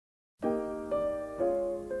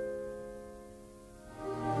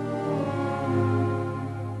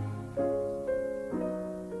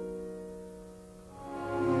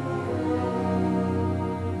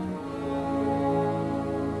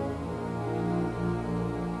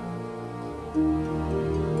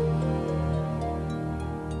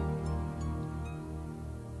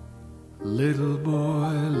Little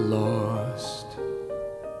boy lost,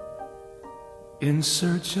 in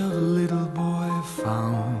search of a little boy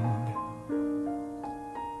found.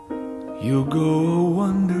 You go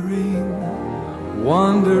wandering,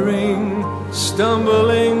 wandering,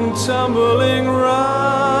 stumbling, tumbling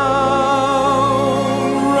round,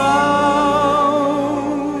 round.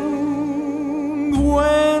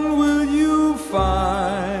 When will you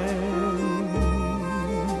find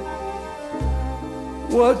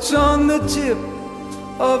what's on the tip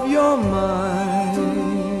of your mind?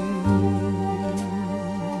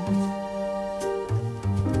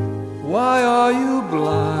 Why are you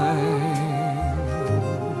blind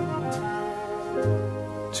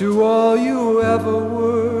to all you ever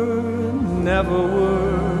were, never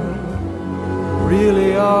were,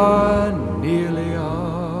 really are, nearly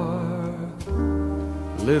are?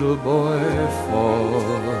 Little boy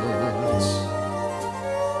falls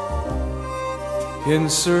in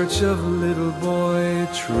search of little boy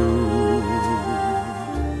true.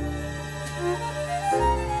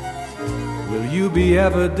 Will you be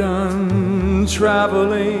ever done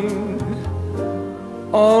traveling,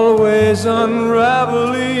 always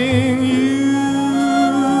unraveling you,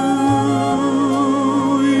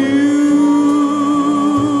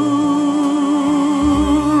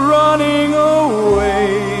 running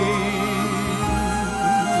away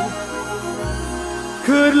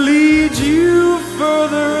could lead you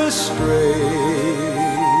further astray.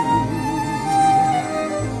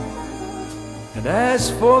 And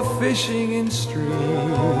as for fishing in streams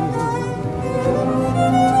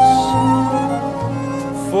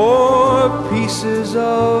for pieces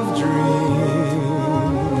of dreams,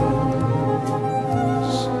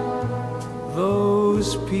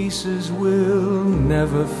 those pieces will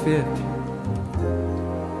never fit.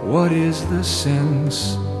 What is the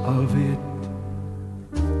sense of it?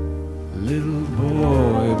 Little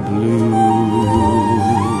boy blue,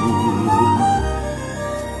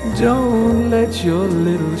 don't let your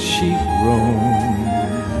little sheep roam.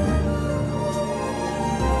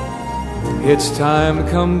 It's time,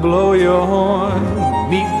 come blow your horn,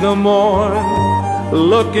 meet the morn.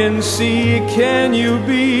 Look and see, can you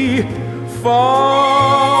be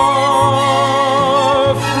far?